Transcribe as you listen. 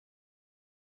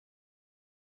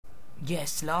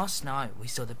Yes, last night we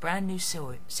saw the brand new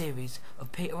series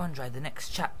of Peter Andre, The Next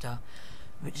Chapter,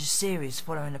 which is a series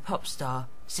following the pop star.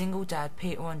 Single dad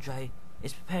Peter Andre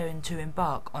is preparing to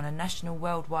embark on a national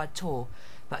worldwide tour,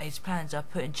 but his plans are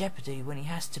put in jeopardy when he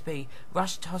has to be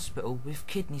rushed to hospital with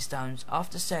kidney stones.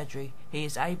 After surgery, he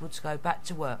is able to go back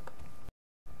to work.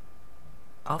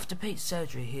 After Pete's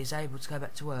surgery, he is able to go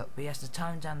back to work, but he has to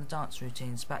tone down the dance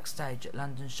routines backstage at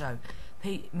London's show.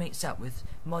 Pete meets up with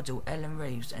model Ellen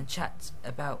Reeves and chats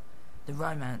about the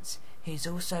romance. He's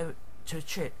also to a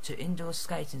trip to indoor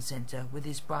skating centre with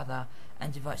his brother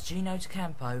and invites Gino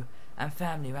Campo and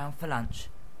family around for lunch.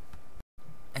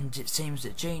 And it seems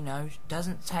that Gino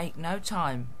doesn't take no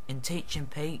time in teaching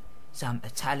Pete some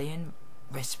Italian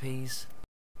recipes.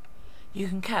 You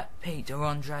can catch Peter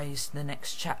Andre's The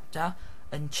Next Chapter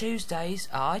on Tuesdays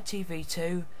at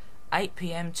ITV2, 8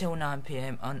 PM till 9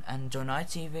 PM and on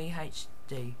ITV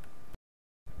HD.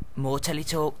 More Telly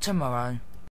Talk tomorrow.